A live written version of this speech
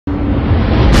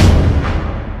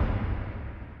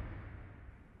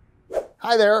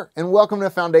Hi there, and welcome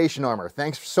to Foundation Armor.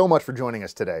 Thanks so much for joining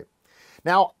us today.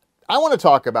 Now, I want to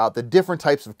talk about the different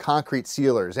types of concrete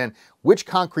sealers and which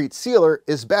concrete sealer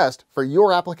is best for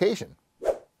your application.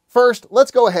 First, let's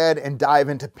go ahead and dive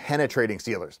into penetrating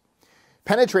sealers.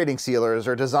 Penetrating sealers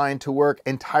are designed to work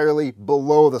entirely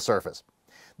below the surface.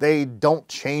 They don't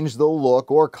change the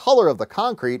look or color of the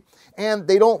concrete, and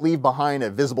they don't leave behind a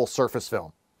visible surface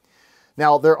film.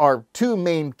 Now, there are two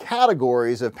main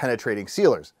categories of penetrating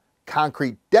sealers: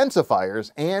 concrete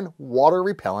densifiers and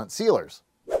water-repellent sealers.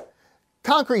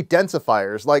 Concrete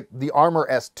densifiers like the Armor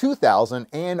S2000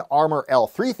 and Armor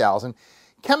L3000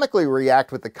 chemically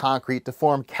react with the concrete to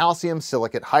form calcium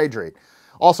silicate hydrate,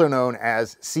 also known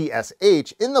as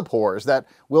CSH, in the pores that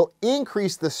will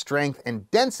increase the strength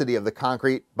and density of the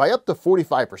concrete by up to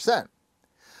 45%.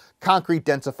 Concrete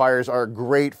densifiers are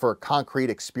great for concrete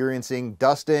experiencing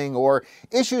dusting or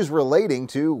issues relating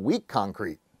to weak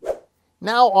concrete.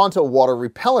 Now onto water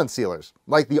repellent sealers,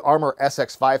 like the Armor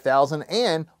SX5000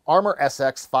 and Armor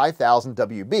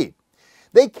SX5000WB.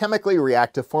 They chemically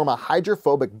react to form a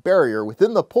hydrophobic barrier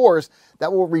within the pores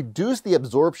that will reduce the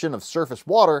absorption of surface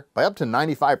water by up to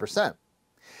 95%.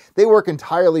 They work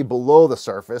entirely below the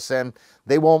surface, and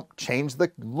they won't change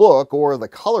the look or the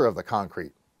color of the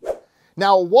concrete.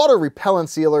 Now, water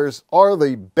repellent sealers are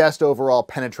the best overall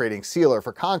penetrating sealer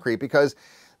for concrete because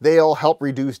they'll help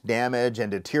reduce damage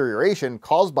and deterioration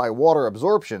caused by water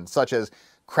absorption, such as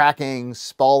cracking,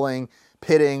 spalling,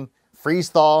 pitting,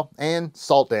 freeze-thaw, and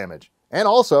salt damage, and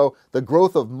also the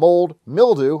growth of mold,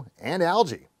 mildew, and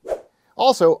algae.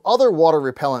 Also, other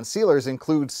water-repellent sealers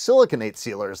include siliconate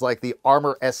sealers like the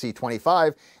Armor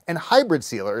SC25 and hybrid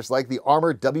sealers like the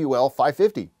Armor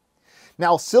WL550.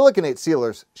 Now, siliconate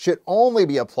sealers should only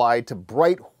be applied to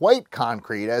bright white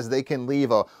concrete, as they can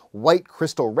leave a white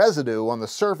crystal residue on the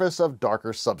surface of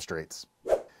darker substrates.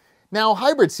 Now,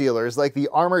 hybrid sealers like the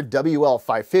Armor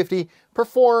WL550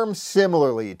 perform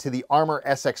similarly to the Armor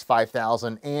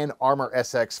SX5000 and Armor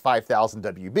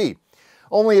SX5000WB,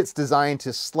 only it's designed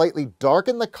to slightly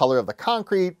darken the color of the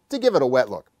concrete to give it a wet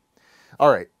look.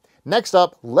 Alright, next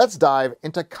up, let's dive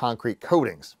into concrete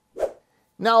coatings.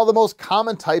 Now, the most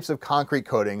common types of concrete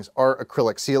coatings are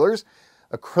acrylic sealers,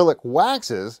 acrylic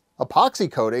waxes,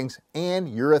 epoxy coatings, and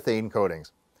urethane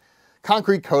coatings.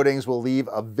 Concrete coatings will leave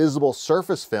a visible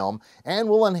surface film and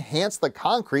will enhance the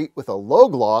concrete with a low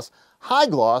gloss, high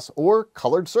gloss, or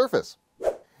colored surface.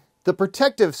 The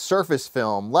protective surface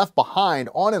film left behind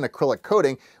on an acrylic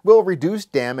coating will reduce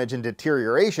damage and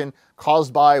deterioration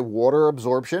caused by water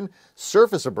absorption,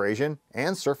 surface abrasion,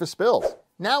 and surface spills.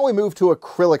 Now we move to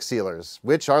acrylic sealers,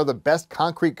 which are the best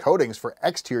concrete coatings for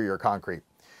exterior concrete.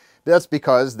 That's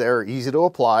because they're easy to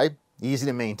apply, easy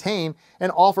to maintain,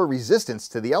 and offer resistance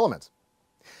to the elements.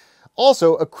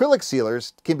 Also, acrylic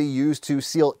sealers can be used to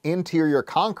seal interior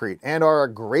concrete and are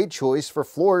a great choice for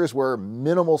floors where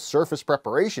minimal surface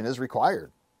preparation is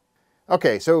required.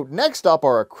 Okay, so next up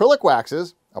are acrylic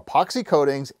waxes, epoxy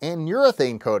coatings, and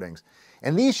urethane coatings,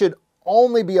 and these should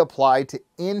only be applied to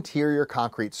interior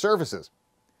concrete surfaces.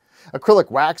 Acrylic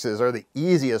waxes are the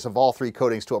easiest of all three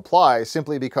coatings to apply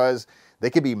simply because they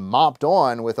can be mopped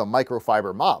on with a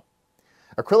microfiber mop.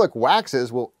 Acrylic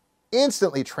waxes will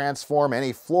instantly transform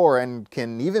any floor and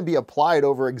can even be applied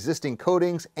over existing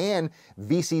coatings and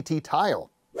VCT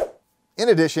tile. In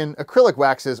addition, acrylic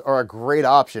waxes are a great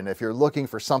option if you're looking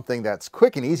for something that's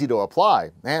quick and easy to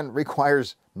apply and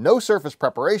requires no surface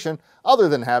preparation other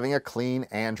than having a clean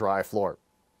and dry floor.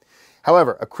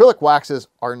 However, acrylic waxes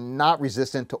are not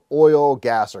resistant to oil,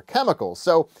 gas, or chemicals,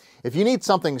 so if you need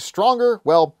something stronger,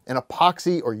 well, an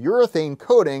epoxy or urethane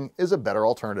coating is a better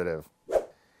alternative.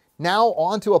 Now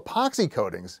on to epoxy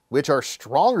coatings, which are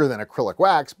stronger than acrylic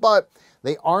wax, but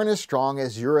they aren't as strong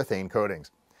as urethane coatings.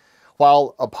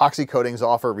 While epoxy coatings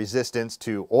offer resistance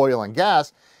to oil and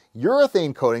gas,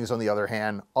 urethane coatings, on the other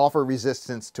hand, offer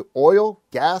resistance to oil,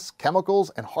 gas,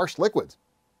 chemicals, and harsh liquids.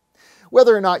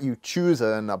 Whether or not you choose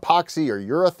an epoxy or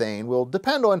urethane will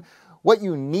depend on what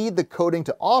you need the coating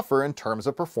to offer in terms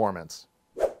of performance.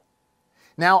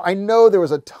 Now, I know there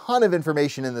was a ton of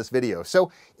information in this video,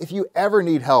 so if you ever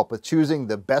need help with choosing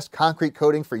the best concrete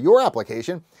coating for your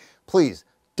application, please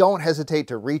don't hesitate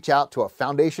to reach out to a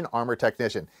Foundation Armor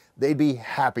technician. They'd be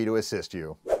happy to assist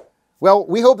you. Well,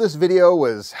 we hope this video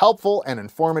was helpful and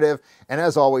informative, and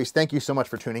as always, thank you so much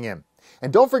for tuning in.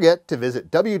 And don't forget to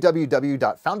visit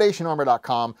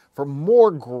www.foundationarmor.com for more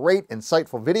great,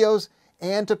 insightful videos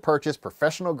and to purchase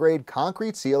professional-grade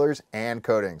concrete sealers and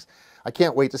coatings. I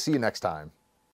can't wait to see you next time.